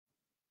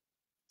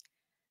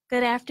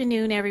Good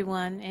afternoon,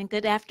 everyone, and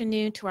good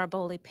afternoon to our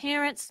Bowley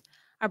parents,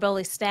 our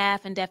Bowley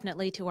staff, and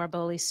definitely to our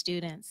Bowley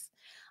students.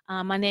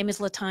 My name is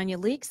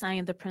Latanya Leeks. I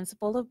am the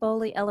principal of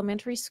Bowley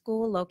Elementary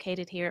School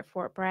located here at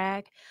Fort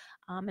Bragg.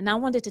 And I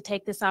wanted to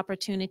take this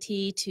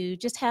opportunity to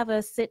just have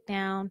a sit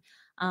down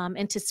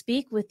and to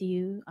speak with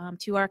you,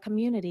 to our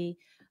community,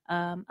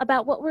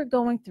 about what we're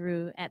going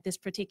through at this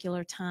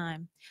particular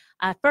time.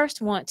 I first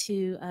want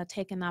to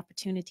take an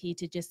opportunity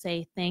to just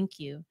say thank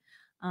you.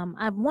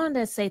 I wanted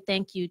to say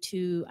thank you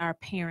to our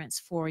parents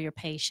for your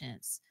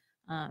patience.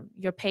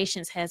 Your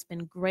patience has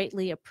been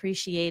greatly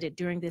appreciated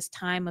during this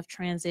time of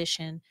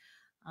transition.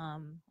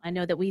 I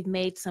know that we've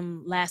made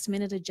some last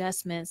minute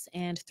adjustments,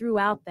 and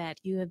throughout that,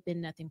 you have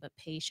been nothing but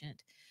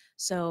patient.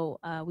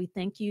 So we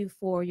thank you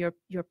for your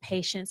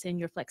patience and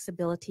your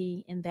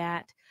flexibility in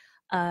that.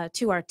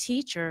 To our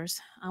teachers,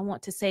 I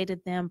want to say to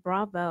them,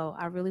 bravo.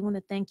 I really want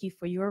to thank you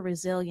for your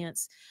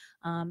resilience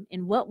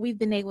in what we've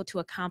been able to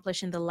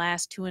accomplish in the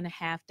last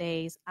 2.5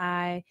 days.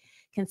 I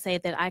can say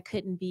that I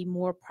couldn't be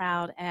more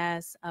proud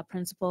as a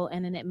principal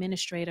and an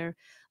administrator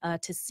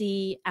to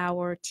see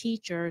our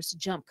teachers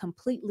jump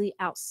completely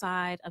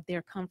outside of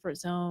their comfort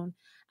zone,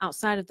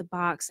 outside of the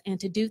box, and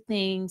to do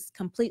things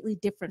completely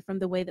different from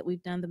the way that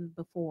we've done them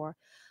before.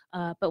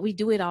 But we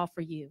do it all for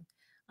you.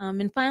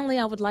 And finally,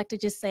 I would like to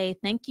just say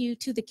thank you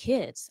to the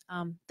kids.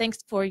 Thanks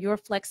for your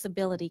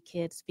flexibility,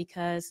 kids,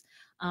 because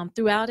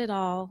throughout it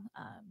all,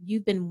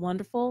 you've been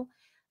wonderful.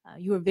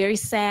 You were very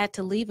sad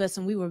to leave us,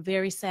 and we were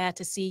very sad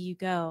to see you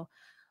go.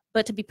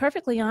 But to be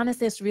perfectly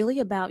honest, it's really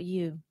about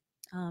you.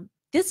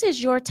 This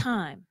is your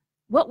time.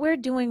 What we're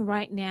doing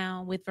right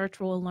now with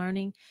virtual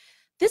learning,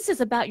 this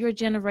is about your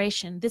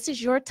generation. This is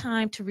your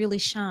time to really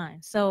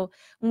shine. So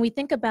when we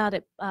think about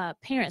it,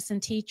 parents and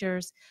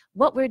teachers,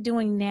 what we're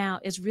doing now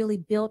is really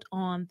built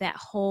on that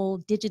whole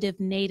digital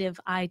native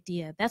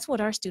idea. That's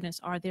what our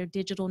students are. They're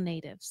digital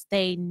natives.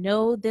 They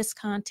know this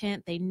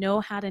content. They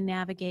know how to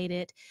navigate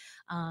it.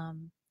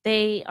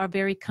 They are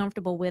very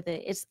comfortable with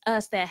it. It's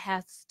us that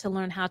has to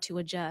learn how to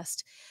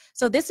adjust.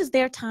 So this is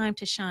their time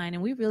to shine,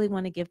 and we really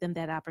want to give them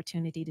that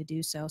opportunity to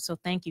do so. So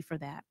thank you for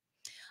that.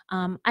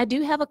 I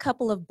do have a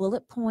couple of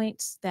bullet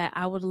points that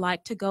I would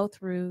like to go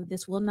through.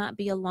 This will not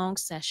be a long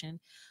session,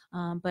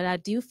 but I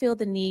do feel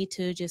the need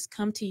to just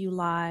come to you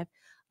live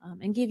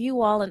and give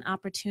you all an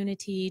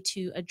opportunity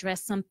to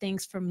address some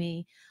things for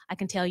me. I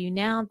can tell you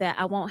now that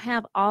I won't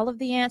have all of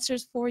the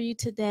answers for you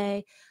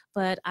today,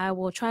 but I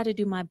will try to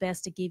do my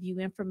best to give you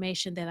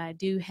information that I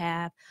do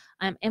have,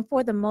 and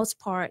for the most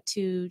part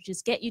to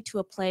just get you to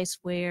a place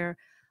where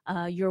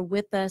you're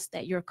with us,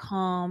 that you're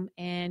calm,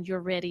 and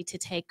you're ready to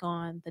take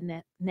on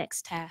the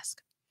next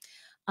task.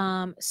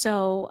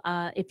 So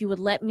if you would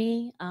let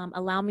me,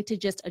 allow me to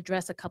just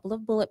address a couple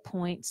of bullet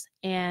points.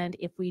 And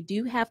if we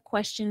do have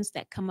questions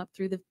that come up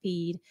through the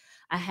feed,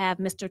 I have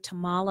Mr.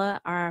 Tamala,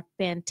 our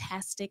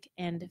fantastic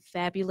and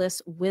fabulous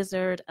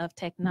wizard of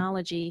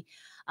technology,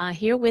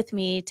 here with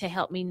me to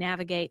help me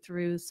navigate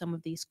through some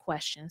of these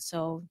questions.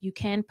 So you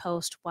can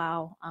post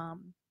while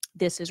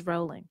this is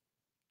rolling.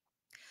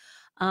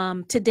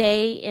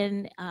 Today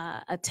in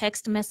a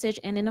text message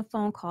and in a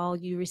phone call,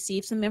 you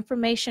received some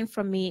information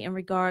from me in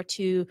regard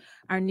to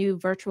our new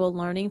virtual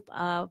learning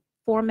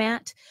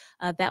format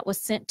that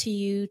was sent to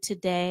you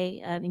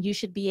today. And you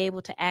should be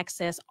able to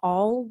access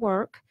all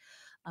work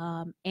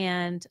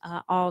and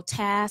all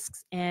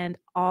tasks and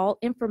all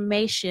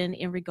information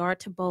in regard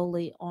to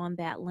Bowley on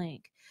that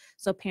link.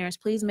 So parents,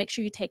 please make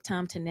sure you take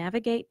time to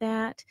navigate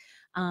that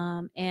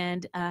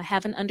and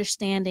have an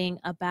understanding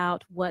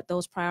about what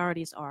those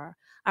priorities are.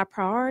 Our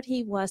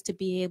priority was to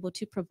be able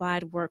to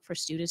provide work for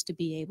students to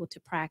be able to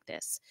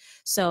practice.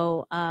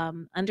 So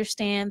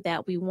understand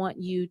that we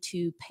want you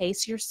to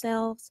pace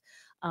yourselves.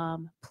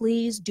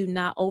 Please do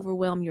not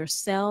overwhelm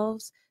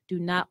yourselves. Do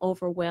not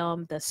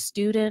overwhelm the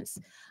students.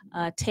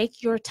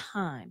 Take your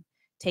time.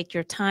 Take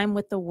your time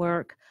with the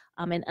work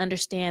and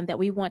understand that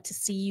we want to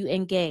see you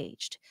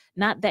engaged.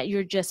 Not that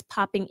you're just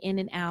popping in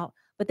and out,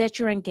 but that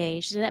you're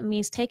engaged. And that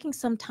means taking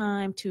some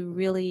time to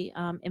really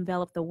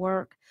envelop the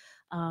work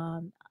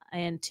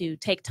and to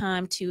take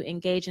time to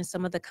engage in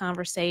some of the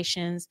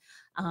conversations.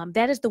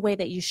 That is the way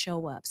that you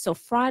show up. So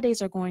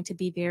Fridays are going to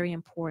be very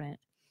important.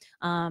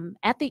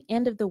 At the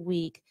end of the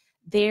week,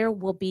 there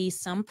will be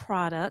some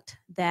product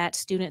that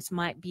students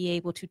might be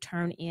able to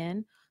turn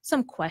in,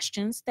 some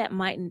questions that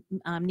might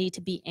need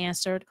to be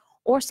answered,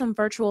 or some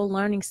virtual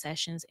learning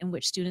sessions in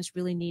which students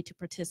really need to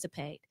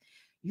participate.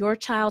 Your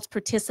child's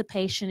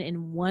participation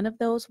in one of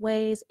those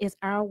ways is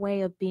our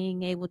way of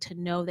being able to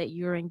know that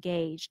you're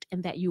engaged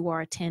and that you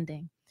are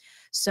attending.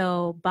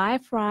 So by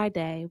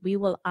Friday, we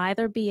will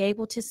either be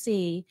able to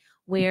see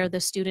where the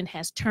student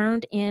has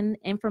turned in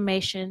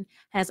information,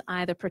 has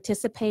either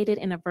participated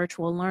in a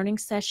virtual learning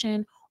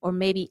session, or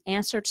maybe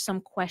answered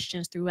some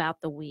questions throughout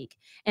the week.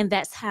 And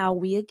that's how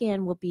we,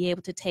 again, will be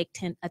able to take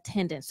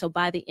attendance. So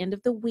by the end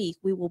of the week,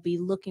 we will be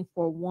looking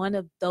for one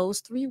of those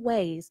 3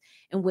 ways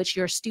in which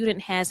your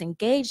student has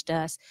engaged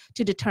us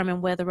to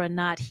determine whether or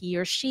not he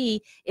or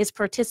she is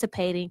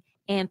participating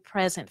and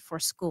present for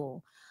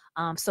school.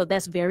 So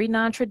that's very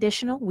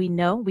non-traditional. We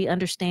know, we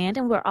understand,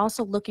 and we're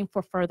also looking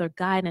for further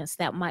guidance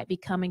that might be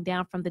coming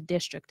down from the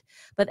district.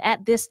 But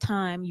at this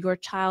time, your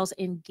child's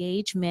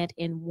engagement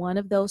in one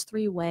of those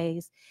three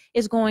ways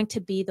is going to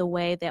be the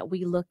way that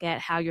we look at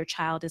how your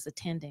child is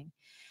attending.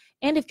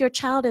 And if your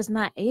child is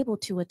not able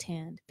to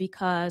attend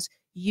because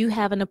you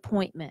have an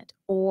appointment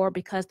or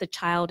because the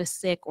child is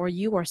sick or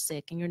you are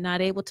sick and you're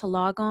not able to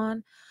log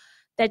on,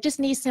 that just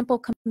needs simple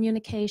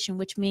communication,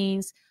 which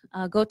means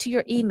go to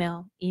your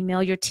email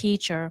your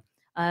teacher,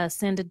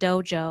 send a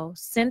dojo,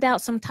 send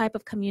out some type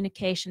of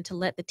communication to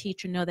let the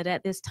teacher know that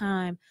at this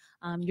time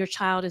your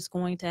child is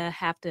going to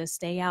have to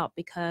stay out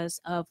because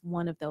of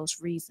one of those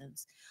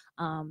reasons.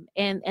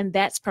 And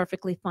that's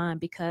perfectly fine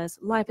because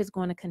life is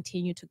going to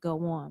continue to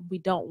go on. We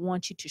don't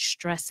want you to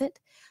stress it.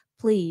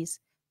 Please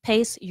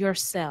pace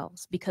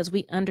yourselves because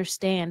we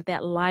understand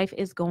that life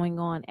is going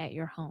on at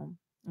your home.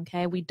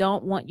 Okay, we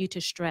don't want you to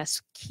stress.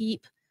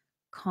 Keep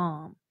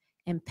calm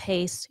and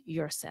pace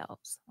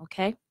yourselves.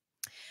 Okay.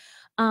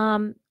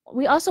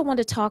 We also want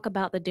to talk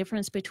about the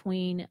difference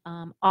between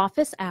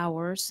office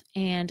hours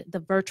and the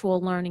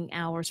virtual learning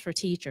hours for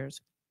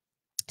teachers.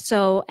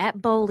 So at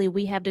Bowley,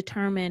 we have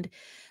determined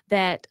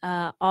that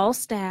all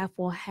staff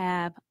will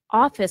have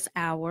office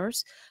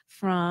hours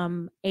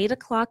from 8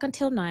 o'clock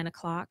until 9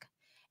 o'clock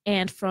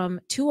and from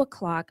 2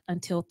 o'clock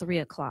until 3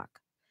 o'clock.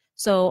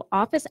 So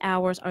office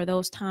hours are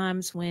those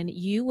times when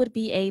you would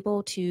be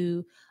able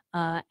to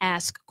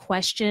ask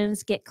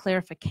questions, get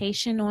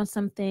clarification on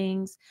some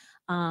things,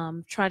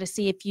 try to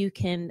see if you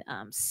can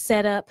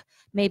set up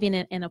maybe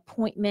an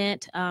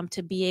appointment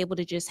to be able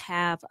to just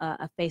have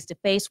a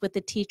face-to-face with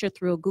the teacher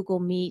through a Google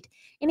Meet,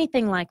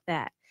 anything like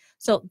that.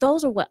 So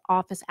those are what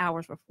office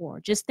hours were for.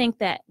 Just think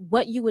that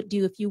what you would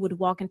do if you would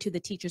walk into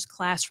the teacher's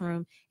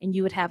classroom and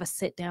you would have a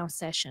sit-down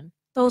session.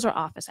 Those are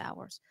office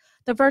hours.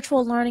 The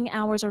virtual learning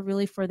hours are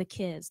really for the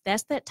kids.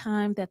 That's that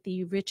time that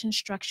the rich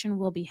instruction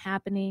will be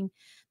happening,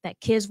 that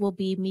kids will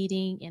be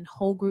meeting in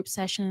whole group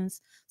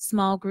sessions,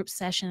 small group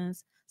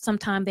sessions.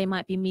 Sometime they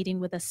might be meeting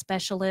with a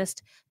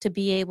specialist to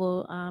be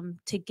able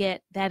to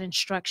get that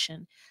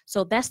instruction.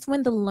 So that's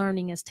when the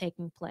learning is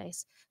taking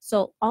place.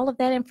 So all of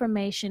that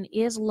information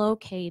is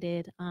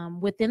located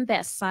within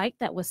that site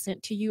that was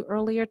sent to you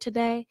earlier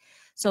today.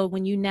 So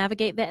when you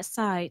navigate that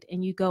site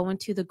and you go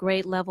into the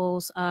grade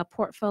levels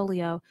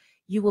portfolio,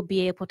 you will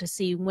be able to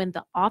see when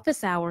the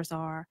office hours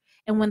are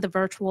and when the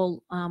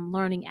virtual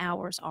learning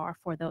hours are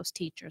for those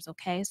teachers,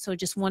 okay? So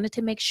just wanted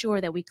to make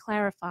sure that we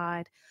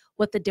clarified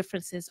what the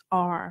differences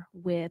are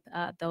with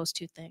those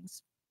two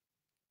things.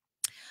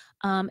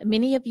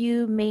 Many of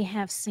you may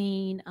have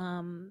seen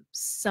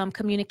some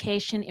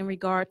communication in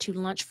regard to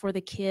lunch for the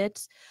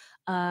kids.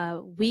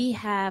 We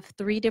have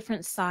 3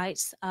 different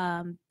sites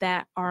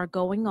that are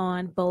going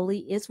on.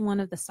 Bowley is one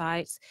of the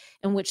sites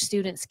in which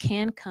students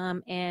can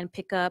come and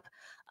pick up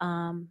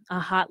a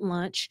hot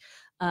lunch.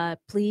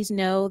 Please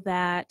know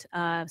that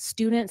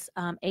students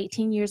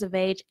 18 years of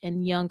age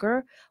and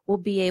younger will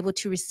be able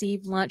to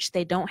receive lunch.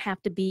 They don't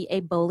have to be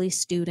a Bowley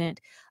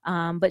student,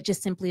 but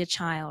just simply a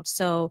child.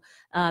 So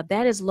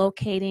that is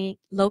located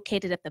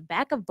at the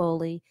back of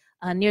Bowley,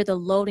 near the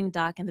loading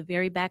dock in the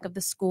very back of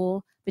the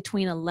school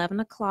between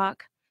 11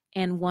 o'clock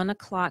and 1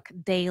 o'clock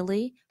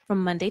daily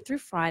from Monday through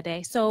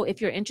Friday. So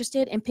if you're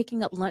interested in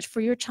picking up lunch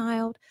for your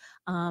child,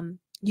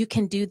 you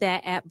can do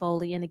that at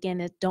Bowley. And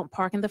again, don't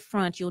park in the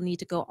front. You'll need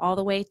to go all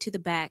the way to the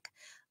back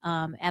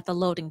at the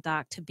loading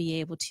dock to be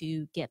able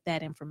to get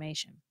that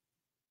information.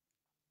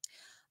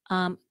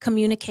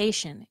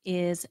 Communication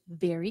is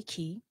very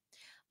key.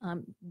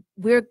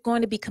 We're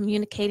going to be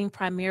communicating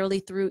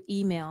primarily through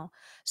email.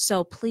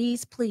 So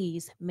please,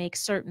 please make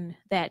certain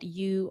that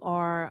you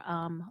are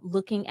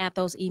looking at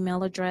those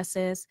email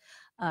addresses.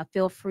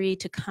 Feel free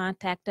to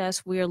contact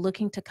us. We are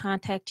looking to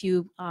contact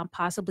you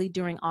possibly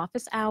during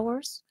office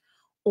hours,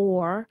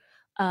 or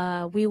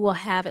we will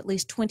have at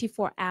least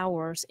 24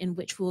 hours in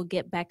which we'll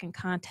get back in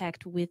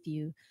contact with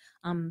you.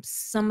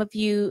 Some of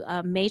you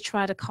may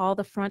try to call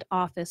the front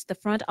office. The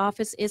front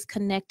office is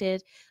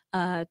connected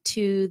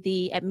to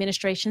the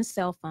administration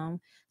cell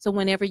phone. So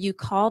whenever you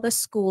call the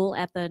school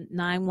at the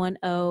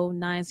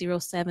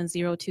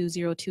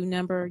 910-907-0202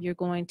 number, you're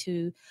going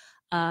to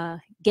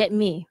get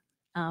me.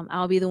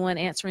 I'll be the one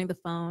answering the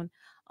phone.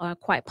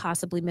 Quite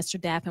possibly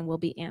Mr. Daffin will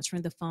be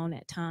answering the phone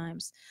at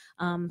times.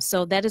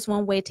 So that is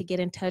one way to get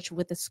in touch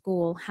with the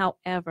school.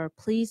 However,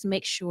 please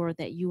make sure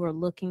that you are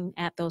looking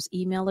at those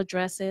email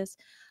addresses.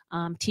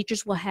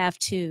 Teachers will have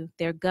 2,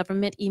 their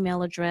government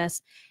email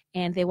address,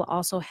 and they will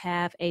also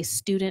have a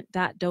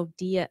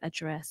student.dodia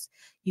address.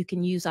 You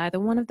can use either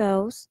one of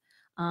those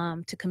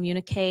to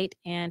communicate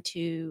and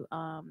to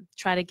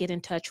try to get in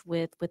touch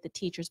with the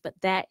teachers, but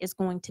that is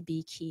going to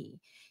be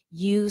key.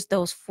 Use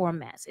those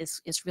formats.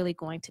 It's really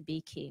going to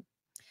be key.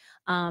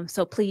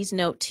 So please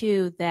note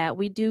too that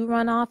we do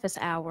run office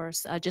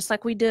hours just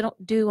like we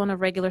do on a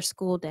regular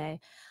school day.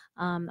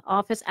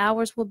 Office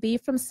hours will be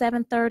from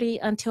 7:30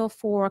 until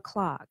 4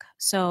 o'clock.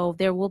 So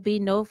there will be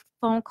no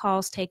phone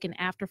calls taken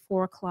after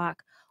 4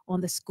 o'clock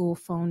on the school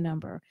phone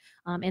number.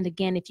 And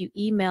again, if you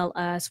email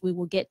us, we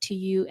will get to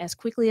you as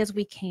quickly as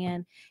we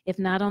can. If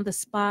not on the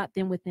spot,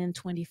 then within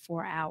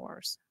 24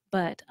 hours.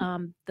 But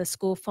the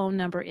school phone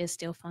number is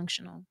still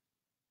functional.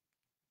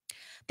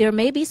 There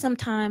may be some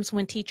times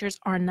when teachers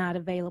are not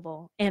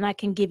available, and I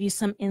can give you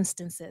some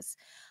instances.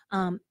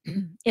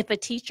 If a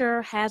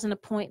teacher has an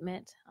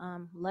appointment,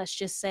 let's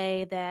just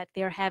say that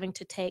they're having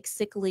to take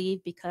sick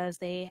leave because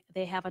they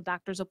have a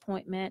doctor's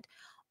appointment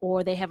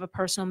or they have a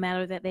personal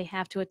matter that they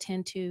have to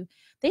attend to,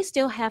 they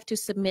still have to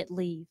submit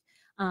leave.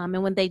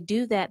 And when they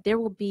do that, there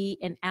will be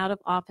an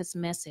out-of-office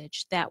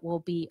message that will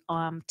be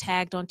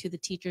tagged onto the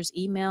teacher's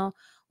email,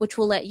 which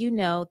will let you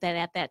know that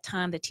at that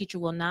time the teacher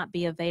will not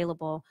be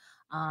available,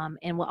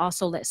 and will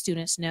also let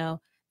students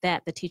know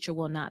that the teacher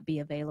will not be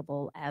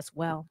available as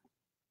well.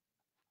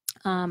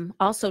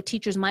 Also,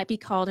 teachers might be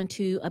called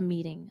into a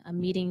meeting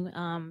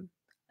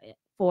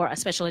for a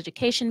special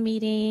education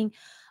meeting,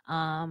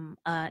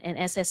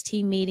 an SST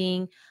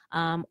meeting,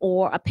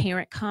 or a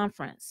parent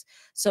conference.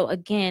 So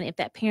again, if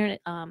that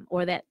parent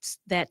or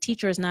that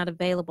teacher is not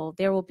available,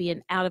 there will be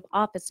an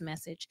out-of-office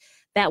message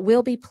that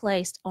will be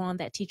placed on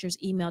that teacher's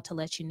email to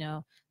let you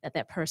know that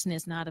that person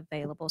is not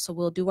available. So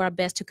we'll do our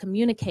best to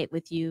communicate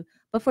with you,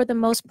 but for the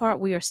most part,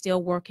 we are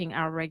still working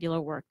our regular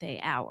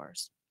workday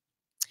hours.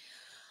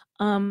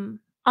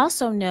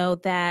 Also know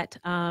that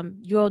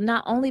you'll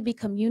not only be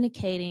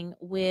communicating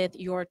with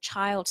your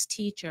child's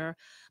teacher,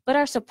 but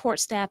our support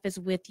staff is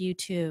with you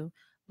too.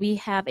 We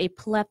have a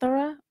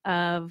plethora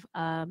of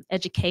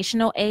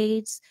educational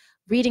aides,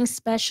 reading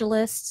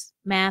specialists,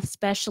 math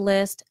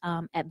specialists,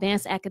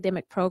 advanced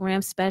academic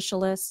program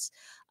specialists,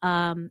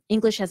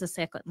 English as a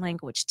second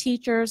language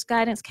teachers,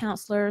 guidance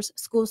counselors,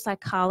 school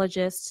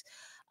psychologists,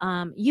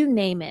 you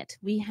name it.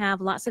 We have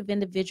lots of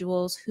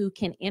individuals who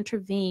can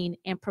intervene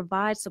and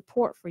provide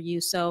support for you.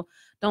 So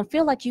don't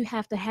feel like you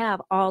have to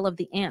have all of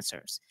the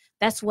answers.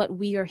 That's what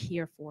we are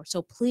here for.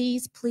 So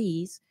please,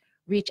 please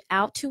reach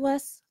out to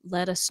us.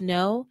 Let us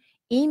know.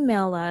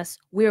 Email us.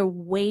 We're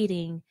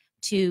waiting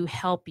to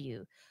help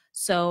you.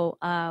 So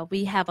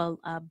we have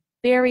a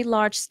very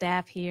large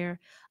staff here.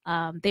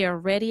 They are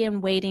ready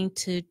and waiting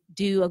to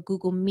do a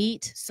Google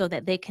Meet so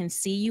that they can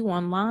see you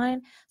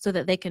online, so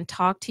that they can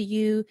talk to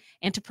you,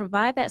 and to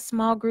provide that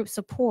small group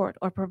support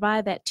or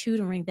provide that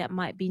tutoring that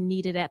might be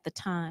needed at the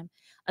time.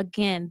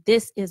 Again,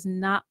 this is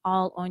not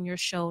all on your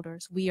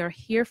shoulders. We are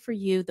here for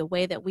you the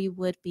way that we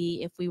would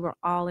be if we were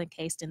all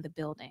encased in the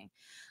building.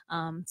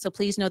 So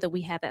please know that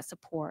we have that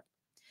support.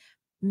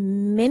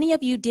 Many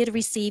of you did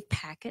receive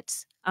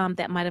packets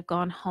that might have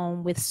gone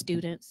home with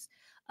students.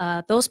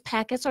 Those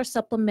packets are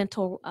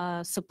supplemental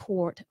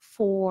support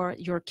for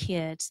your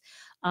kids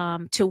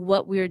to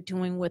what we're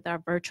doing with our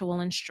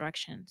virtual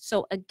instruction.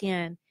 So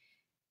again,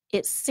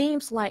 it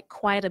seems like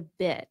quite a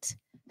bit.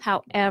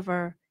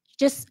 However,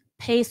 just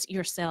pace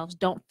yourselves.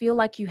 Don't feel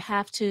like you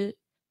have to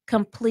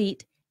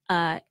complete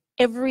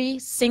every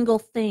single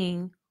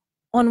thing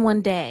on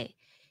one day.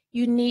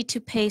 You need to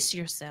pace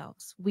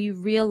yourselves. We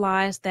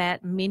realize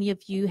that many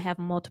of you have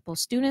multiple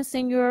students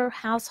in your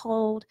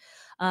household.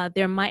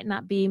 There might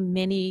not be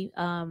many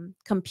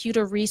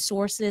computer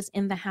resources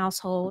in the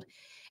household,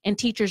 and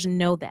teachers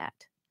know that.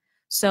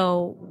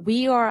 So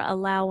we are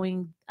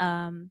allowing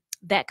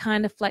that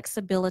kind of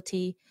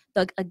flexibility.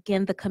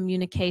 Again, the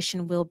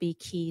communication will be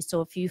key.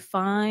 So if you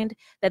find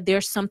that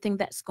there's something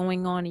that's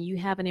going on and you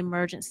have an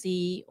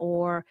emergency,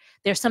 or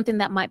there's something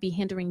that might be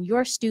hindering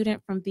your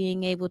student from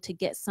being able to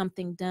get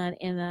something done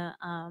in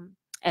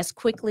as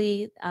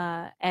quickly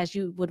as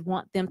you would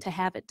want them to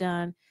have it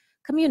done,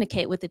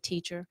 communicate with the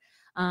teacher.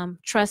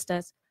 Trust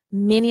us,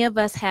 many of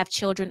us have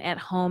children at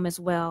home as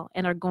well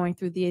and are going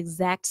through the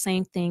exact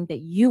same thing that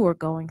you are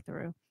going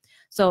through.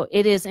 So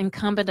it is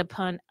incumbent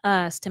upon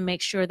us to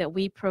make sure that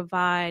we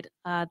provide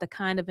the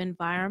kind of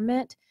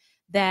environment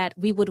that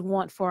we would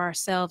want for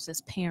ourselves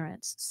as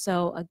parents.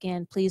 So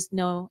again, please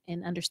know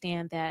and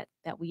understand that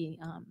we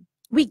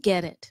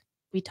get it.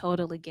 We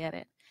totally get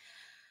it.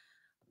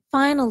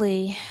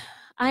 Finally,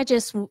 I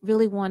just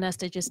really want us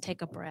to just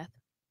take a breath.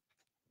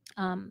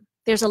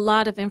 There's a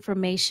lot of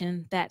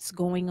information that's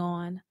going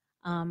on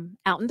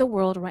out in the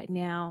world right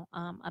now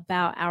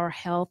about our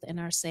health and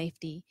our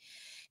safety.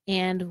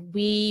 And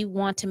we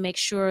want to make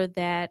sure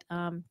that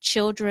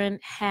children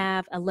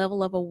have a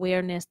level of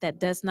awareness that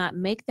does not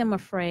make them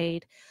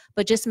afraid,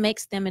 but just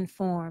makes them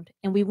informed.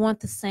 And we want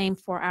the same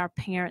for our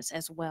parents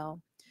as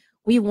well.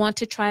 We want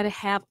to try to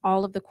have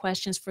all of the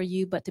questions for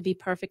you, but to be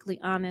perfectly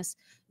honest,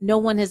 no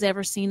one has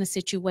ever seen a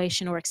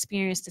situation or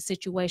experienced a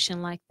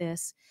situation like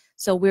this.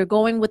 So we're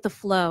going with the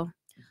flow.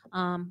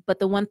 But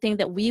the one thing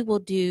that we will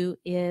do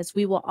is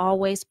we will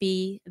always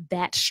be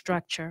that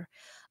structure.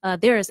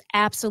 There is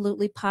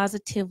absolutely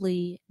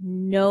positively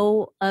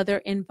no other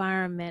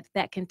environment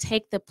that can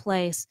take the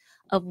place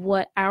of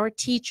what our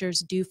teachers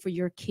do for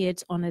your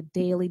kids on a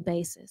daily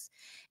basis.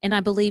 And I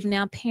believe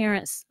now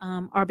parents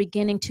are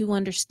beginning to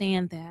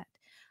understand that.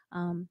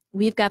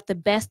 We've got the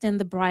best and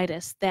the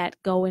brightest that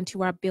go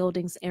into our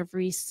buildings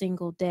every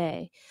single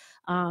day.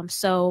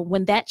 So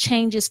when that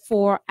changes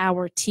for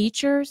our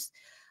teachers,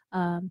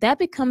 that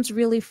becomes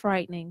really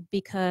frightening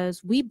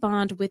because we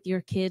bond with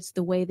your kids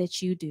the way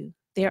that you do.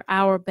 They're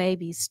our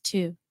babies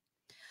too.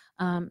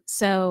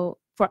 So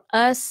for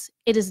us,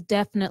 it is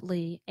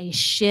definitely a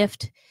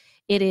shift.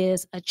 It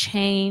is a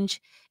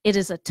change. It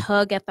is a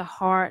tug at the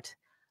heart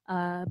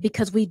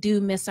because we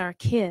do miss our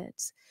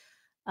kids.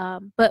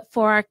 But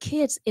for our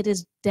kids, it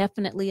is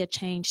definitely a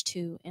change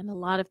too. And a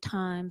lot of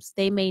times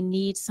they may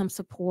need some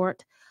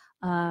support,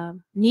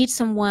 need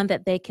someone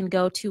that they can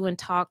go to and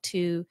talk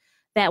to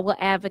that will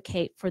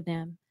advocate for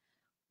them.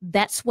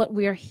 That's what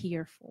we're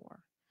here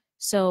for.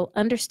 So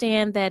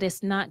understand that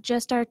it's not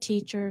just our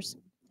teachers,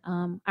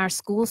 our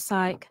school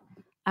psych,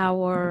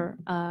 our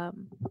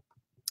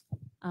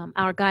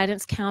our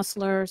guidance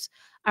counselors,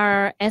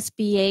 our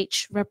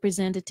SBH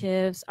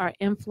representatives, our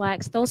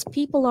MFLACs, those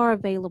people are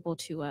available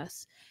to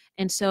us.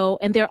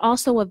 And they're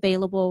also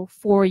available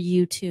for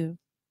you too.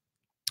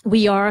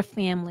 We are a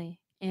family,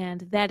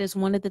 and that is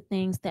one of the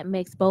things that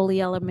makes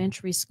Bowley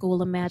Elementary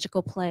School a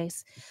magical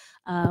place.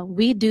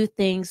 We do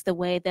things the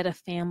way that a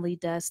family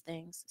does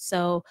things.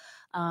 So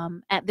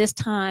at this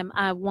time,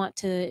 I want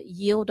to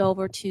yield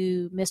over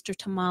to Mr.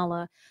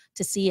 Tamala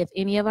to see if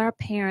any of our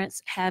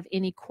parents have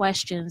any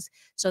questions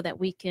so that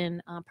we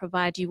can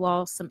provide you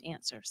all some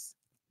answers.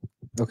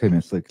 Okay,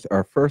 Ms. Leaks.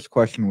 Our first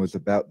question was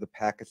about the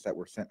packets that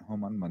were sent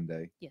home on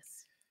Monday.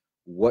 Yes.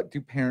 What do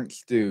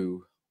parents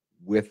do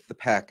with the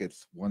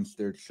packets once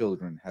their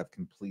children have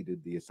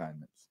completed the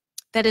assignments?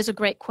 That is a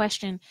great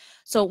question.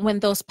 So when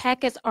those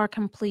packets are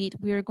complete,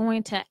 we're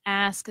going to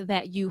ask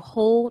that you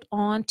hold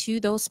on to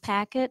those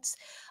packets,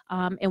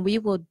 and we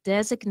will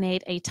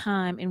designate a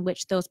time in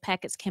which those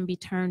packets can be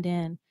turned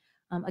in.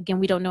 Again,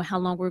 we don't know how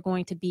long we're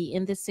going to be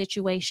in this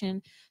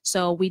situation,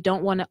 so we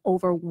don't want to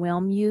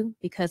overwhelm you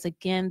because,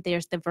 again,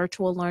 there's the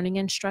virtual learning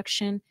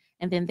instruction,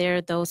 and then there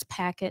are those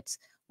packets.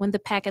 When the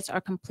packets are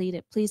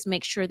completed, please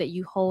make sure that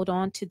you hold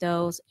on to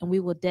those, and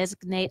we will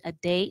designate a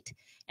date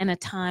and a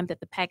time that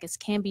the packets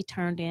can be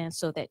turned in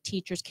so that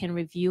teachers can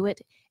review it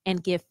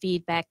and give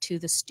feedback to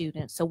the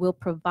students. So we'll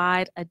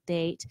provide a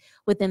date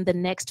within the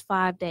next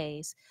 5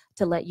 days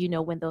to let you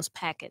know when those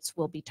packets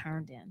will be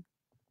turned in.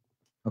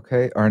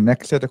 Okay, our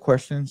next set of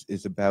questions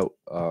is about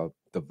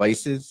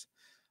devices.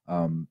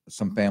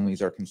 Some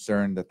families are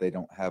concerned that they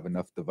don't have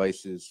enough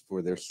devices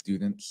for their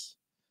students,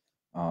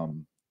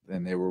 and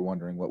they were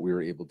wondering what we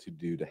were able to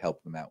do to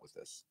help them out with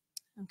this.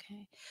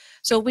 Okay,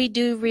 so we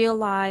do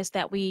realize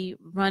that we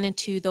run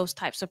into those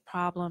types of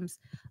problems.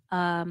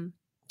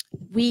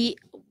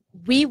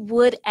 We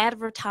would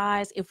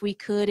advertise if we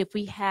could, if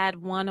we had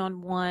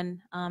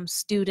one-on-one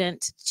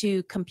student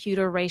to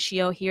computer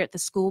ratio here at the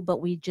school,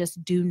 but we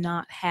just do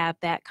not have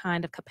that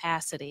kind of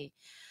capacity.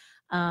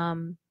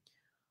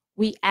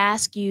 We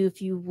ask you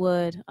if you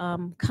would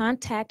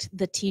contact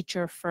the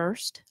teacher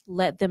first,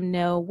 let them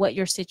know what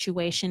your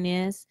situation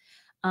is,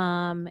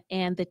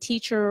 and the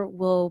teacher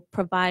will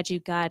provide you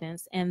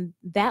guidance. And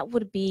that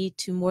would be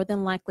to more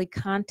than likely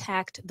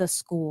contact the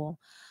school.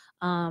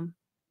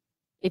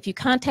 If you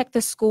contact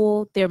the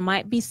school, there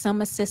might be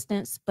some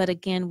assistance, but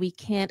again, we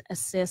can't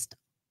assist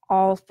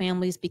all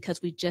families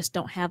because we just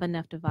don't have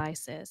enough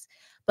devices.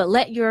 But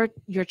let your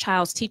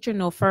child's teacher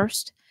know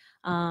first.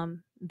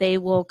 They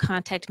will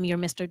contact me or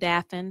Mr.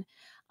 Daffin,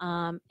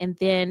 and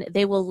then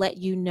they will let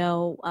you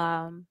know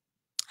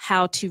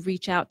how to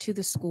reach out to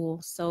the school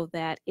so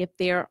that if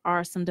there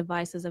are some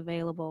devices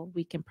available,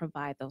 we can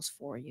provide those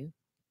for you.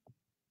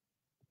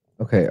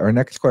 Okay, our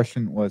next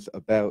question was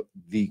about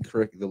the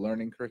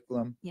learning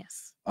curriculum.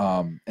 Yes.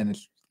 And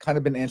it's kind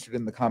of been answered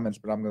in the comments,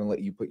 but I'm going to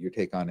let you put your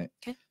take on it.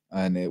 Okay.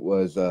 And it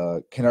was,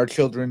 can our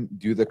children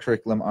do the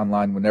curriculum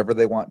online whenever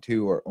they want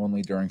to or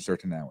only during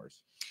certain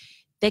hours?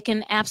 They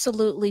can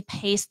absolutely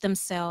pace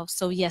themselves.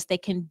 So yes, they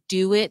can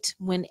do it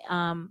when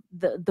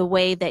the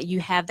way that you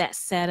have that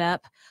set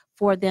up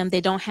for them. They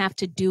don't have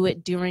to do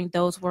it during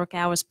those work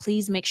hours.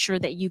 Please make sure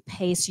that you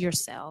pace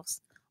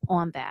yourselves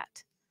on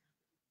that.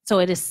 So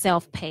it is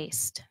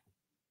self-paced.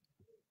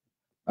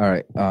 All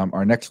right.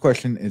 Our next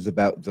question is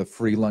about the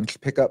free lunch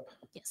pickup.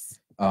 Yes.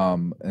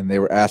 And they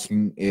were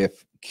asking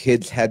if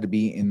kids had to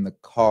be in the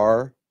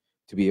car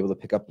to be able to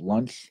pick up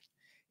lunch.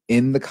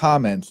 In the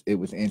comments, it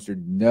was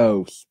answered,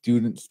 no,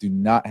 students do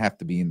not have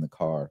to be in the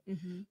car.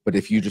 Mm-hmm. But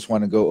if you just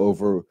want to go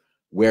over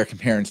where can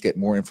parents get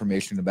more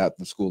information about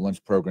the school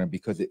lunch program,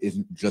 because it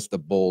isn't just a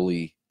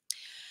Bowley.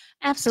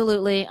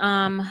 Absolutely.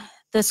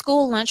 The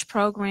school lunch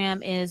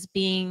program is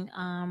being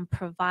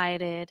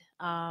provided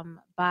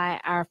by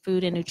our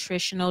food and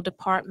nutritional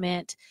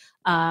department.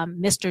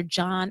 Mr.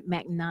 John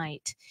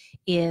McKnight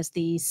is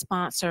the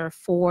sponsor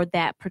for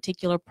that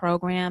particular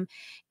program.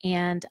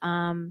 And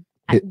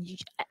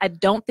I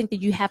don't think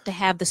that you have to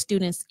have the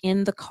students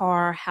in the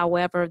car.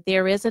 However,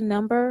 there is a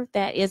number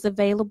that is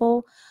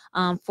available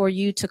for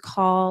you to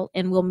call,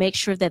 and we'll make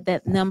sure that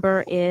that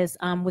number is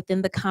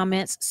within the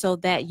comments so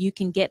that you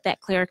can get that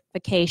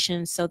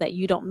clarification so that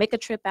you don't make a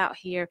trip out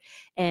here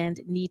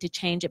and need to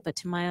change it. But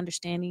to my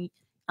understanding,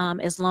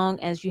 as long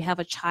as you have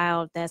a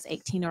child that's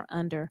 18 or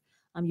under,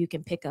 you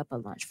can pick up a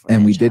lunch for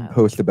And that we child. did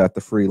post about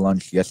the free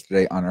lunch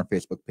yesterday on our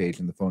Facebook page,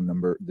 and the phone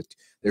number.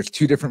 There's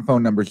 2 different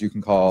phone numbers you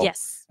can call.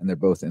 Yes. And they're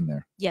both in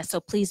there. Yes. So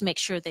please make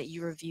sure that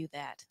you review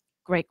that.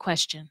 Great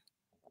question.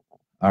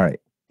 All right.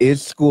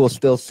 Is school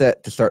still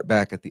set to start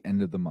back at the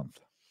end of the month?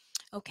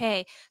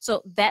 Okay,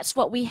 so that's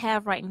what we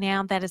have right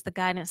now. That is the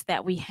guidance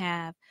that we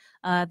have.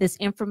 This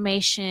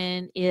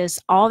information is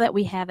all that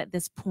we have at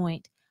this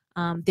point.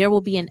 There will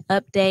be an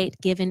update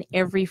given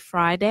every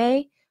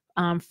Friday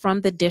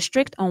from the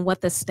district on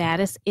what the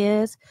status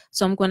is.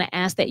 So I'm going to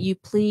ask that you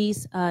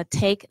please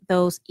take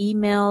those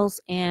emails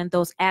and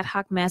those ad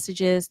hoc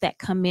messages that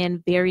come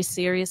in very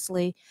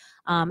seriously,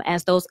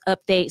 as those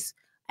updates,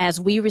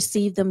 as we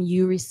receive them,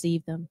 you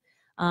receive them.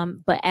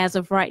 But as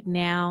of right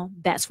now,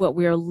 that's what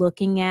we're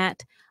looking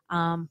at.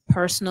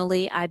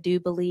 Personally, I do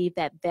believe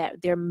that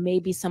there may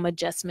be some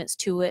adjustments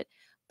to it.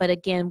 But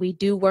again, we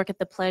do work at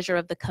the pleasure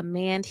of the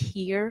command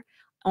here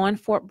on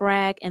Fort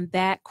Bragg, and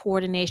that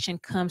coordination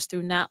comes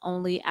through not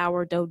only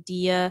our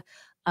DODEA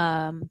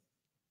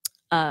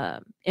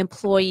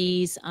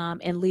employees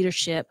and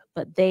leadership,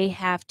 but they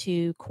have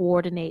to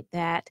coordinate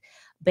that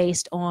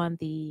based on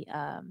the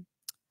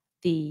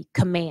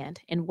command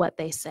and what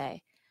they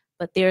say.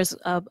 But there's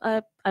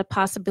a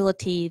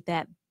possibility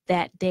that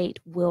that date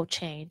will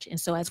change. And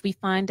so as we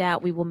find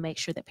out, we will make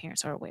sure that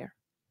parents are aware.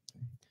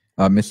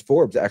 Ms.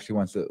 Forbes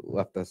actually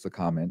left us a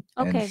comment.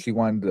 Okay. And she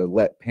wanted to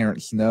let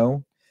parents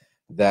know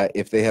that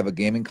if they have a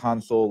gaming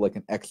console like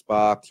an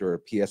Xbox or a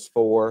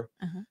PS4,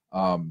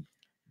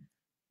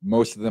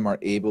 most of them are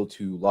able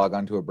to log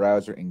onto a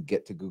browser and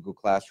get to Google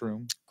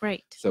Classroom.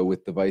 Great. So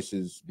with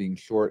devices being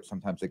short,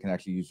 sometimes they can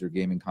actually use their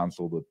gaming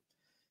console to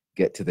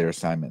get to their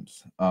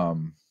assignments.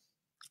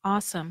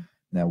 Awesome.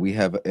 Now we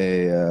have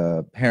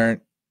a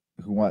parent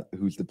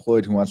who's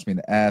deployed who wants me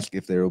to ask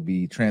if there will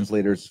be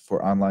translators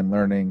for online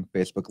learning,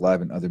 Facebook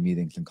Live, and other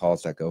meetings and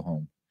calls that go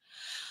home.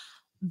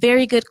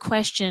 Very good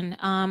question.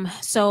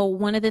 So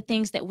one of the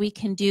things that we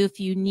can do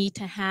if you need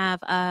to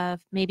have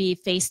maybe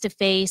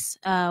face-to-face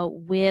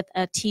with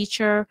a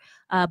teacher,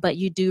 but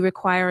you do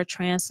require a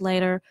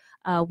translator,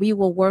 we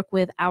will work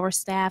with our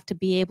staff to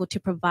be able to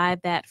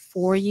provide that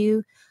for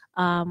you.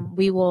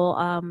 We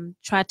will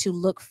try to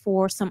look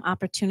for some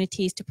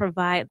opportunities to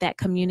provide that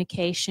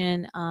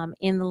communication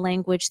in the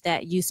language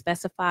that you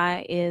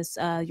specify is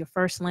your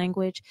first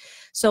language.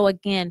 So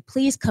again,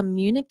 please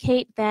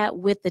communicate that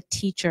with the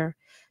teacher.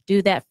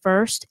 Do that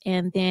first,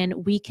 and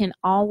then we can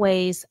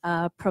always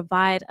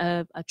provide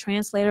a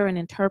translator, an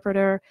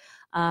interpreter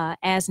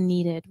as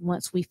needed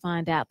once we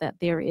find out that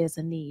there is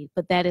a need.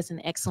 But that is an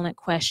excellent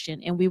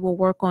question, and we will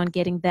work on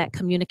getting that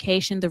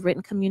communication, the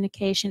written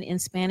communication in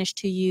Spanish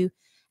to you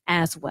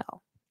as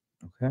well.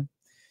 Okay.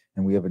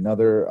 And we have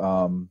another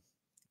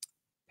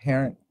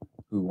parent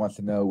who wants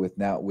to know with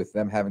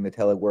them having to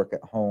telework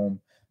at home,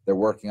 they're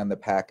working on the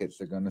packets,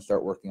 they're going to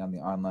start working on the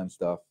online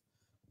stuff.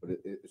 But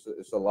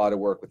it's a lot of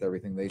work with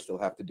everything they still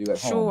have to do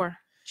at home.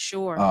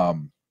 Sure.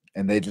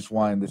 And they just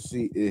wanted to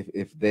see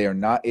if they are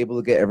not able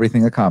to get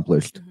everything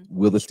accomplished,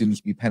 will the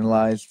students be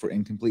penalized for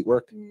incomplete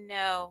work?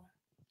 No,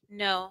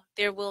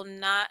 there will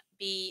not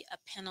be a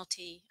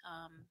penalty.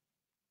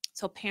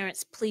 So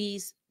parents,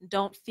 please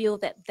don't feel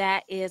that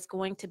that is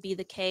going to be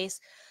the case.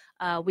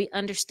 We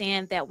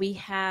understand that we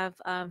have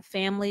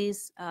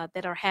families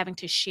that are having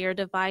to share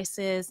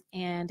devices,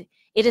 and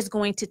it is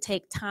going to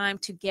take time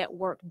to get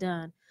work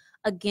done.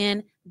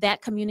 Again,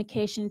 that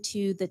communication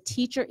to the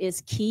teacher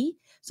is key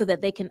so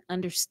that they can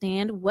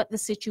understand what the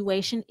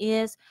situation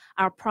is.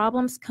 Our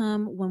problems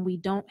come when we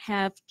don't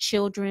have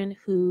children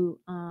who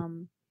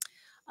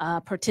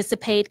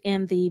participate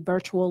in the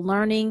virtual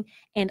learning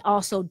and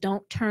also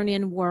don't turn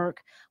in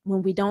work.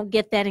 When we don't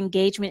get that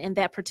engagement and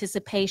that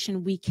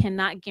participation, we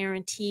cannot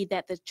guarantee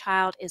that the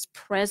child is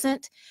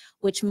present,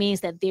 which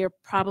means that there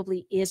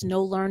probably is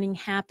no learning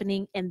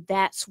happening, and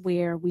that's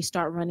where we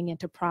start running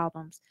into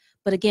problems.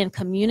 But again,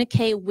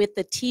 communicate with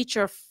the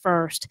teacher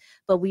first,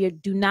 but we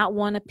do not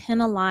want to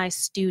penalize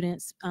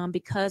students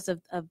because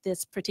of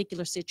this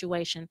particular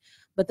situation,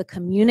 but the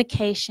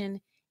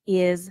communication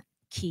is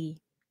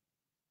key.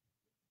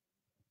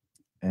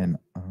 And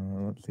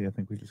let's see, I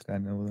think we just got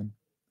another one.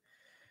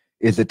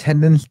 Is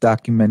attendance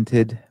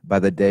documented by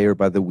the day or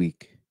by the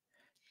week?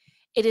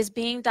 It is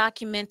being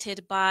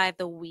documented by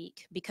the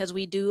week because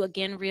we do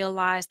again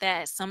realize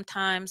that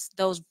sometimes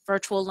those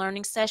virtual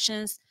learning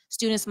sessions,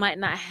 students might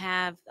not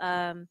have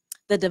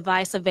the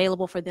device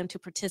available for them to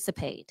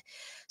participate.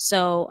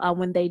 So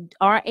when they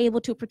are able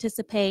to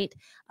participate,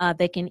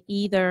 they can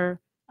either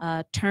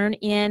turn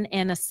in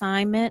an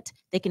assignment,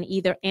 they can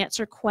either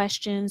answer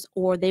questions,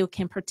 or they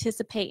can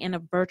participate in a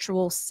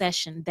virtual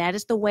session. That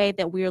is the way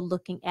that we are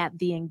looking at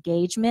the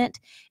engagement,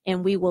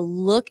 and we will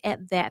look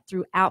at that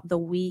throughout the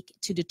week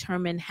to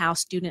determine how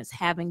students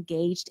have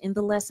engaged in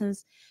the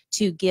lessons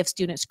to give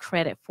students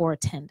credit for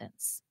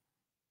attendance.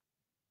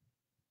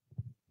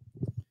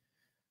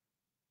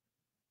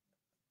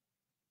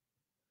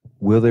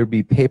 Will there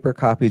be paper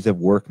copies of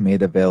work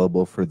made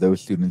available for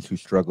those students who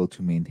struggle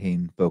to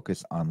maintain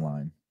focus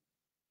online?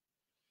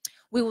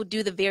 We will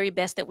do the very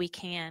best that we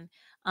can.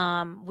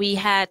 We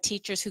had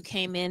teachers who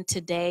came in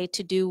today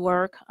to do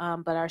work,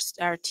 but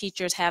our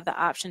teachers have the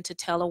option to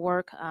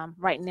telework.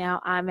 Right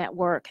now, I'm at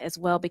work as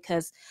well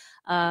because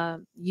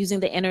using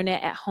the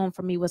internet at home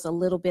for me was a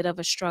little bit of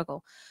a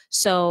struggle.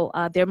 So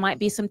there might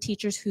be some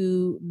teachers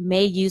who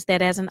may use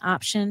that as an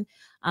option.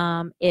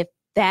 If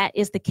that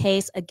is the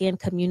case, again,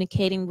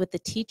 communicating with the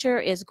teacher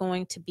is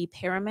going to be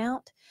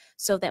paramount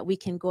so that we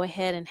can go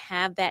ahead and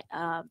have that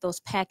those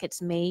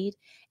packets made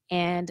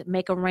and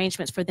make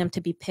arrangements for them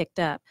to be picked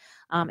up.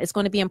 It's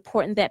going to be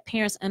important that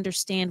parents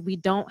understand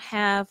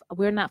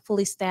we're not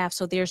fully staffed,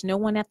 so there's no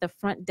one at the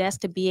front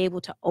desk to be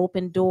able to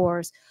open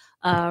doors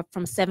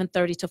from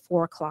 7:30 to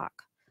 4 o'clock.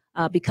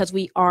 Because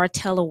we are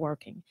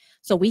teleworking.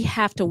 So we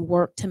have to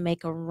work to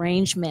make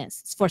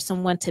arrangements for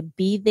someone to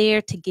be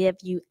there to give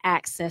you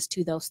access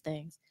to those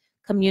things.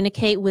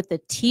 Communicate with the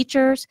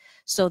teachers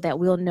so that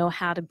we'll know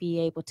how to be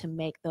able to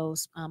make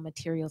those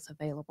materials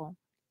available.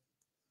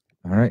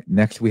 All right.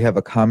 Next, we have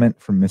a comment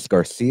from Ms.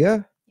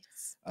 Garcia.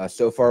 Yes.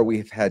 So far,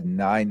 we've had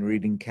 9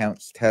 reading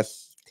counts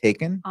tests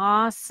taken.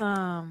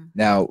 Awesome.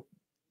 Now,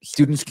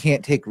 students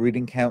can't take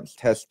reading counts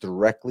tests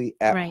directly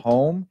at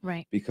home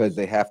because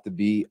they have to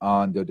be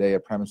on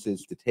Dodea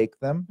premises to take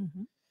them.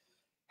 Mm-hmm.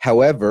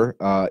 However,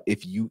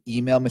 if you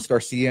email Ms.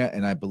 Garcia,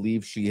 and I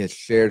believe she has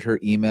shared her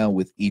email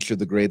with each of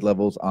the grade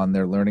levels on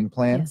their learning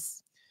plan.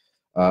 Yes.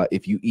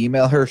 If you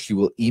email her, she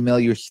will email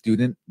your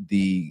student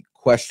the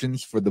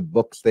questions for the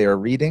books they are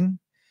reading.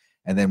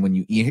 And then when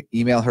you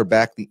email her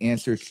back the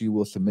answer, she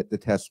will submit the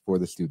test for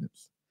the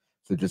students.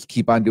 So just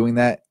keep on doing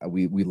that.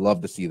 We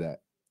love to see that.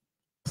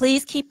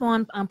 Please keep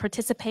on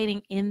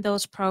participating in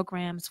those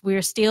programs.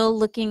 We're still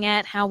looking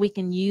at how we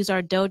can use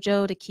our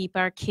dojo to keep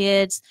our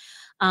kids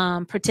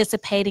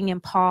participating in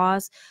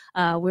pause.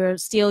 We're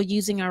still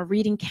using our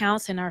reading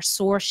counts and our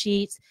source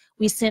sheets.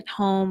 We sent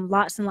home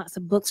lots and lots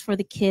of books for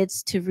the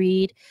kids to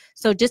read.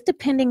 So just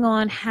depending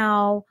on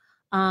how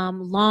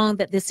long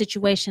that this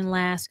situation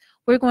lasts,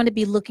 we're going to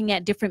be looking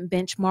at different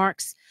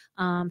benchmarks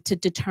to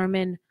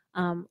determine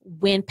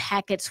when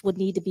packets would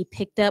need to be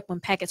picked up, when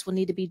packets will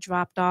need to be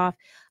dropped off,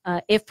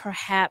 if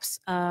perhaps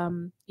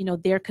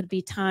there could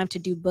be time to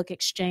do book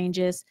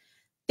exchanges,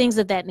 things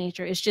of that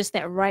nature. It's just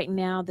that right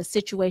now the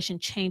situation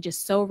changes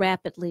so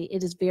rapidly,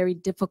 it is very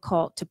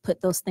difficult to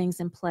put those things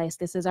in place.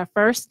 This is our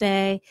first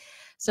day,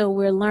 so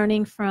we're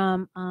learning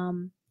from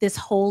this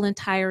whole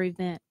entire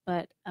event,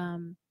 but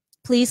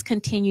please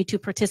continue to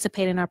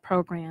participate in our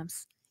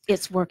programs.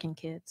 It's working,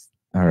 kids.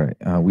 All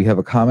right. We have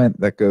a comment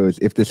that goes,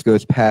 if this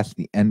goes past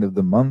the end of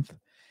the month,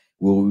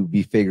 will we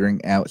be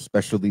figuring out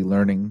specialty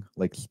learning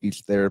like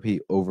speech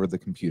therapy over the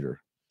computer?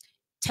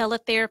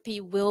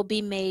 Teletherapy will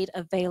be made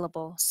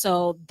available,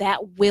 so that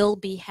will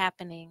be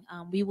happening.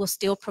 We will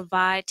still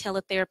provide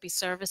teletherapy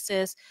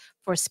services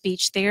for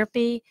speech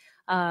therapy,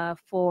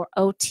 for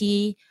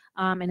OT,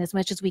 and as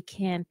much as we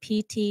can,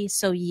 PT.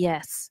 So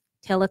yes,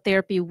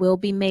 teletherapy will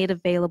be made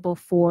available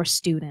for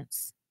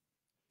students.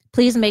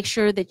 Please make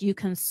sure that you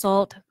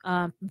consult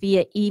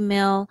via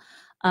email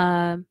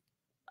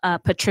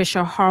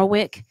Patricia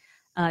Harwick,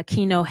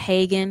 Keno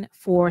Hagen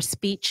for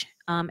speech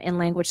and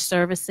language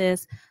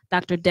services,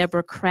 Dr.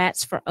 Deborah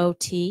Kratz for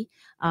OT.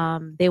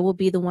 They will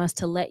be the ones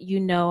to let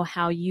you know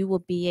how you will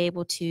be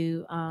able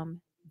to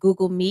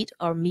Google Meet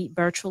or meet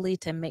virtually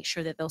to make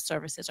sure that those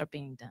services are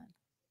being done.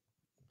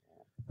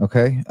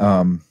 Okay.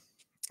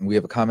 We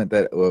have a comment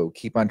that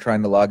keep on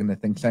trying to log into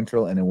Think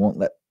Central and it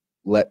won't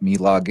let me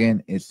log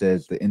in. It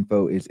says the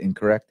info is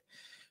incorrect.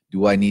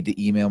 Do I need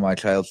to email my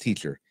child's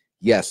teacher?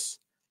 Yes,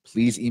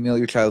 please email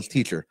your child's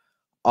teacher.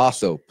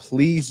 Also,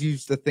 please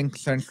use the Think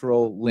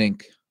Central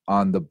link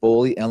on the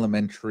Bowley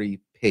Elementary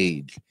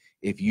page.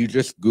 If you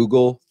just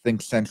Google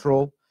Think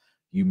Central,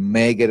 you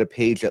may get a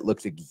page that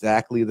looks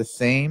exactly the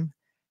same.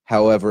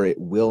 However, it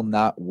will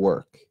not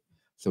work.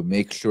 So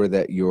make sure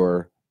that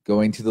you're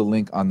going to the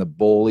link on the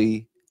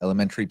Bowley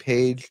Elementary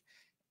page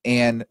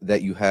and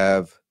that you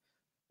have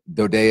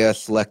Dodea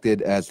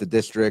selected as the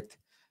district,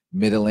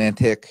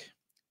 Mid-Atlantic,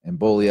 and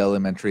Bowley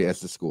Elementary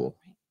as the school.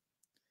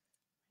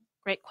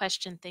 Great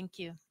question. Thank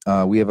you.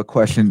 We have a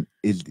question.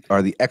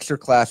 Are the extra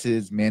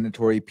classes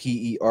mandatory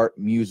PE, art,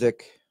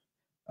 music?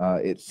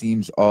 It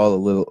seems all a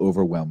little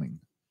overwhelming.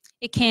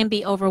 It can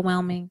be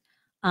overwhelming.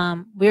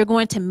 We're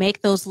going to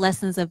make those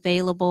lessons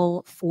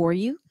available for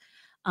you.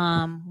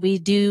 We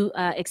do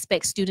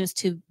expect students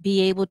to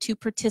be able to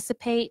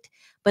participate,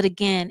 but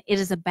again, it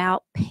is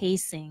about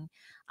pacing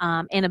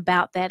and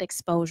about that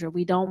exposure.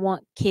 We don't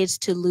want kids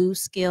to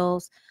lose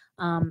skills,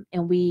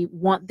 and we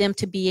want them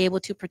to be able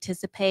to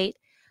participate.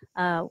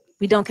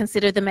 We don't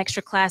consider them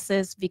extra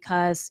classes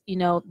because,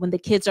 when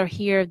the kids are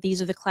here,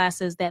 these are the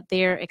classes that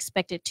they're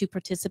expected to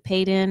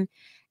participate in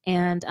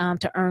and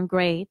to earn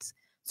grades.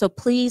 So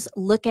please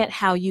look at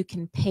how you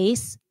can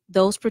pace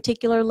those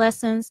particular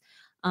lessons.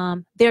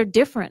 They're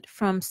different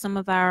from some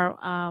of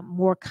our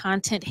more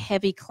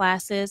content-heavy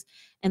classes,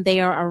 and they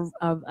are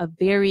a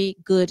very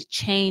good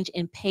change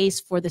in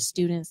pace for the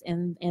students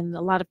and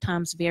a lot of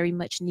times very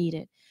much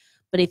needed.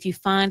 But if you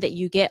find that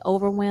you get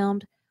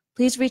overwhelmed,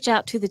 please reach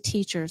out to the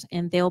teachers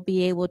and they'll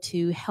be able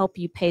to help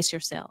you pace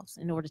yourselves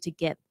in order to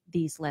get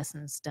these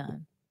lessons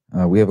done.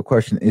 We have a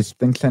question. Is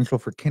Think Central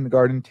for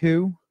kindergarten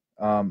too?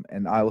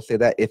 And I will say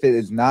that if it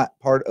is not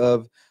part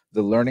of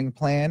the learning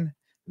plan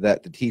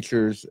that the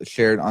teachers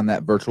shared on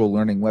that virtual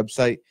learning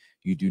website,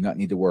 you do not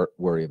need to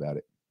worry about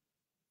it.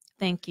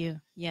 Thank you.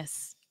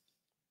 Yes.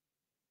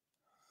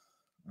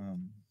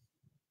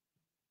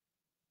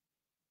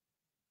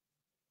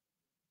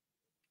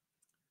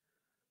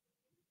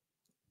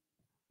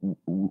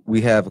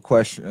 We have a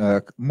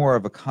question, more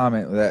of a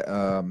comment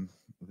that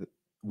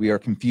we are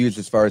confused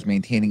as far as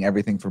maintaining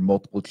everything for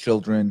multiple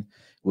children.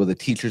 Will the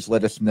teachers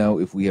let us know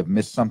if we have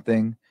missed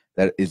something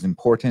that is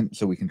important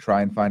so we can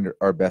try and find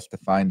our best to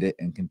find it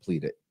and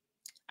complete it?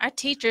 Our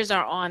teachers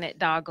are on it,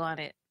 doggone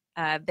it.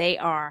 They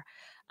are.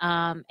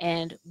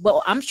 And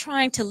what I'm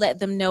trying to let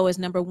them know is,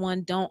 number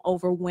one, don't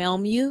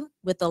overwhelm you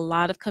with a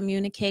lot of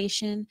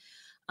communication.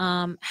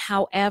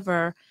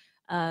 However,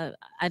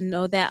 I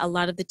know that a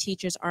lot of the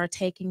teachers are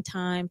taking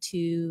time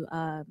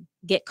to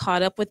get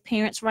caught up with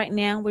parents right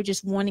now. We're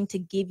just wanting to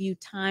give you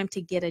time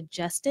to get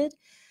adjusted,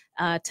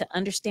 to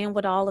understand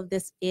what all of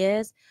this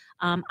is.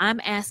 I'm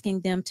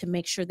asking them to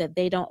make sure that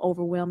they don't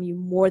overwhelm you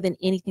more than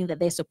anything, that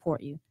they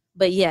support you.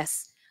 But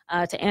yes,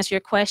 to answer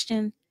your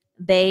question,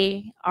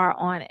 they are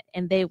on it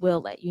and they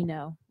will let you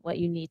know what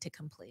you need to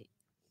complete.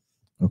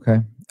 Okay.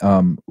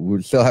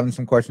 We're still having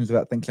some questions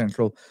about Think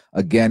Central.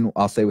 Again,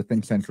 I'll say with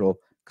Think Central,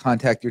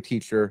 contact your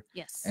teacher.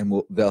 Yes.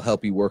 And they'll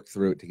help you work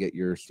through it to get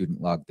your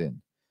student logged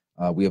in.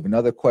 We have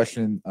another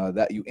question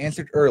that you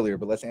answered earlier,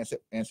 but let's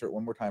answer it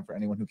one more time for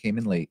anyone who came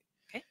in late.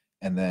 Okay.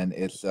 And then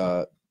it's,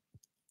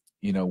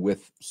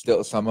 with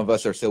still, some of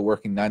us are still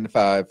working 9 to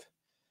 5.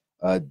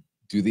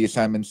 Do the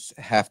assignments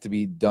have to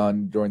be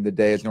done during the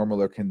day as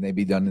normal, or can they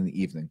be done in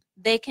the evening?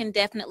 They can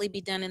definitely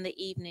be done in the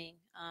evening.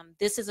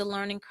 This is a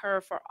learning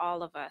curve for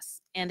all of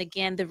us. And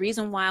again, the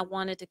reason why I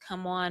wanted to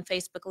come on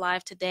Facebook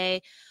Live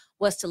today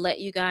was to let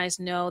you guys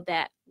know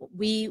that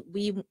we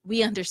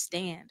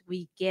understand,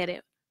 we get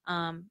it.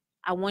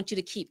 I want you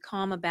to keep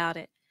calm about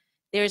it.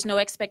 There is no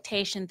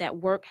expectation that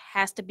work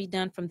has to be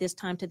done from this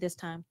time to this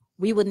time.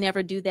 We would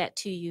never do that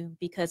to you,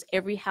 because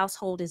every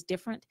household is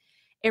different.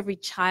 Every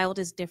child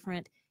is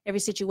different. Every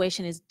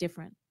situation is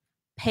different.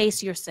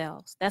 Pace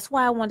yourselves. That's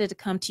why I wanted to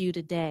come to you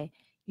today.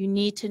 You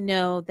need to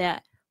know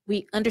that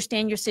we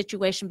understand your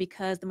situation,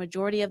 because the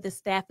majority of the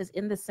staff is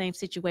in the same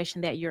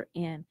situation that you're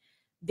in.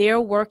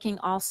 They're working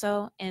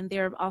also, and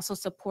they're also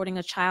supporting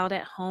a child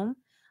at home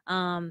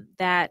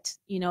that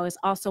is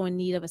also in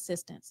need of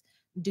assistance.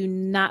 Do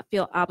not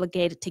feel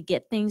obligated to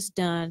get things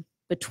done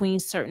between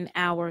certain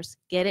hours.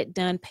 Get it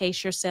done.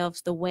 Pace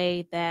yourselves the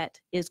way that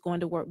is going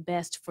to work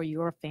best for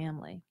your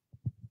family.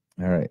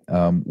 All right.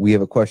 We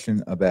have a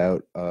question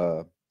about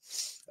a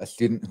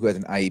student who has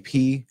an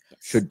IEP. Yes.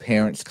 Should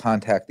parents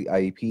contact the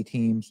IEP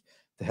teams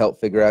to help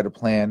figure out a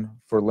plan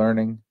for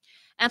learning?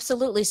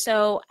 Absolutely.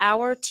 So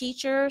our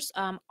teachers,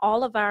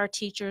 all of our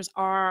teachers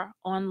are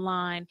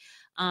online,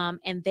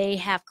 and they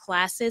have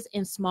classes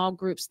in small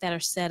groups that are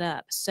set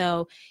up.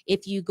 So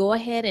if you go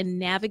ahead and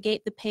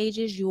navigate the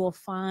pages, you will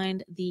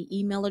find the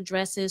email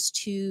addresses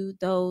to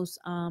those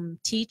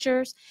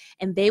teachers,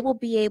 and they will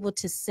be able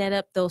to set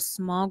up those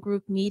small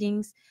group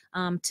meetings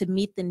to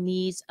meet the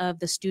needs of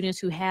the students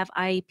who have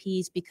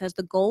IEPs, because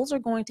the goals are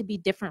going to be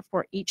different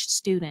for each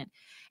student.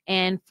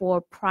 And for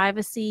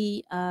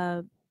privacy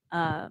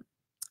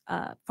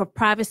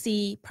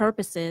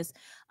purposes,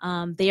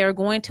 they are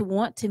going to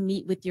want to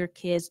meet with your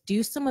kids,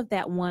 do some of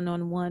that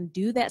one-on-one,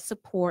 do that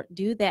support,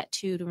 do that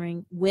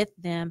tutoring with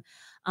them,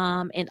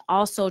 and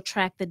also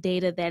track the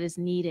data that is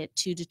needed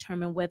to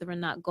determine whether or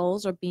not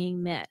goals are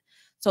being met.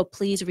 So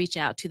please reach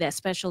out to that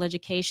special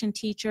education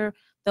teacher.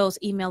 Those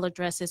email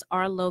addresses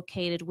are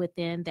located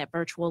within that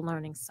virtual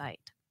learning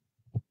site.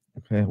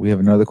 Okay, we have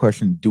another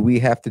question. Do we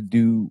have to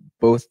do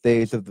both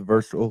days of the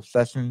virtual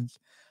sessions?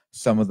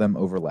 Some of them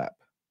overlap.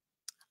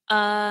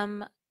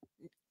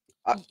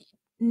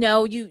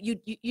 No,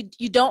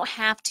 you don't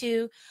have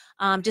to,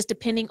 just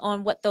depending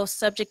on what those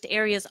subject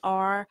areas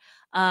are,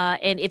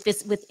 and if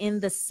it's within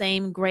the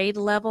same grade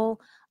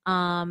level.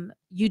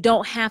 You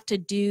don't have to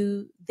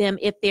do them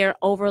if they're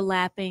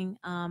overlapping.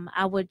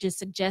 I would just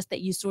suggest that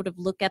you sort of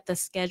look at the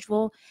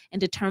schedule and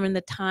determine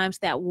the times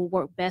that will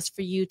work best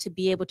for you to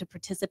be able to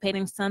participate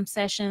in some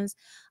sessions.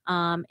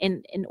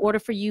 In order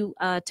for you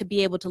to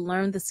be able to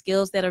learn the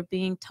skills that are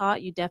being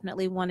taught, you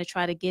definitely want to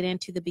try to get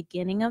into the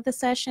beginning of the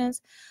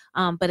sessions.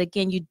 But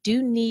again, you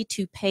do need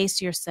to pace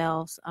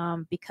yourselves,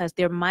 because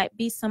there might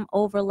be some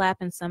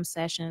overlap in some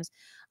sessions.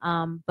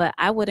 But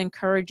I would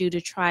encourage you to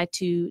try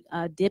to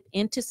dip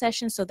into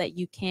sessions so that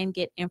you can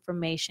get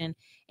information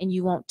and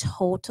you won't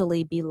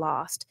totally be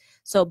lost.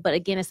 So, but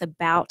again, it's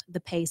about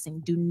the pacing.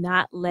 Do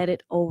not let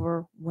it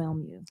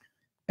overwhelm you.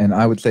 And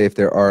I would say if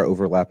there are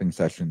overlapping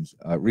sessions,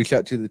 reach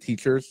out to the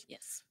teachers.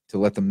 Yes. To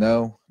let them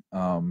know.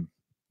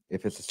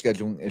 If it's a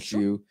scheduling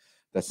issue, sure,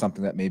 that's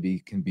something that maybe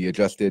can be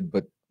adjusted,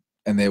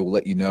 and they will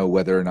let you know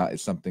whether or not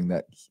it's something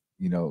that's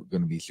going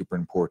to be super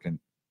important.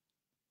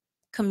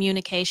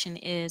 communication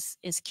is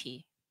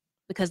key,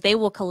 because they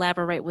will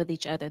collaborate with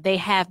each other. They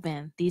have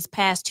been. These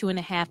past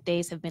 2.5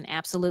 days have been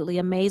absolutely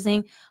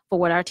amazing for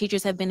what our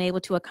teachers have been able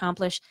to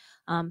accomplish.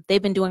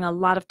 They've been doing a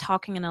lot of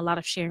talking and a lot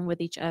of sharing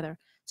with each other.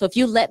 So if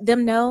you let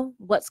them know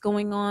what's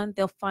going on,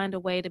 they'll find a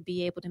way to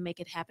be able to make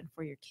it happen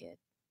for your kid.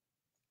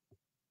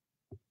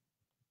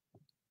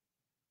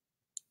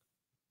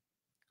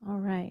 All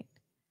right.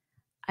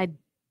 I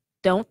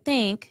don't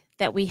think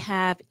that we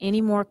have any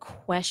more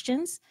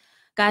questions.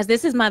 Guys,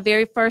 this is my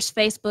very first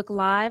Facebook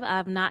Live.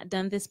 I've not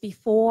done this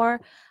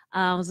before.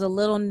 I was a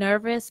little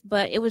nervous,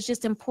 but it was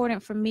just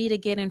important for me to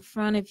get in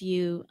front of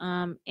you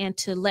and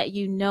to let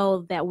you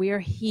know that we're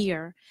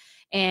here.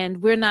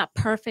 And we're not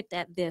perfect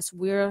at this.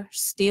 We're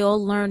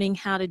still learning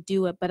how to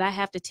do it. But I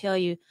have to tell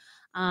you,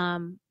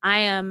 I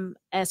am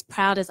as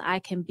proud as I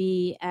can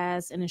be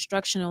as an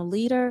instructional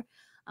leader,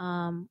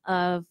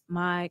 of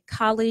my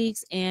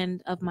colleagues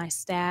and of my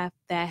staff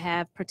that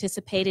have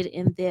participated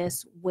in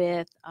this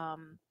with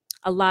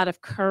a lot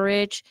of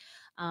courage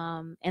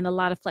and a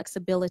lot of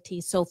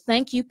flexibility. So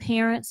thank you,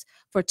 parents,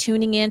 for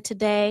tuning in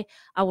today.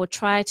 I will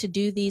try to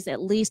do these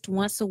at least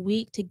once a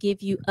week to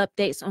give you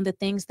updates on the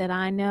things that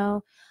I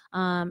know,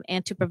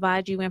 and to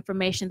provide you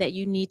information that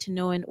you need to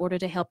know in order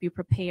to help you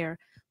prepare.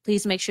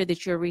 Please make sure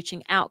that you're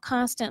reaching out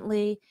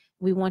constantly.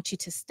 We want you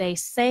to stay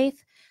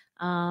safe.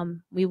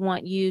 We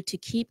want you to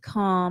keep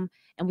calm,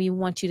 and we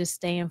want you to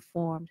stay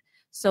informed.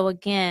 So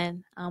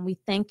again, we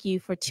thank you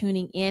for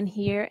tuning in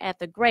here at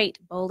the great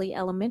Bowley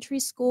Elementary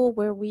School,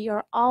 where we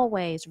are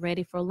always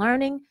ready for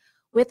learning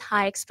with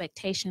high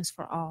expectations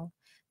for all.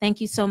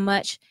 Thank you so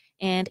much,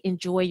 and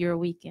enjoy your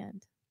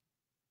weekend.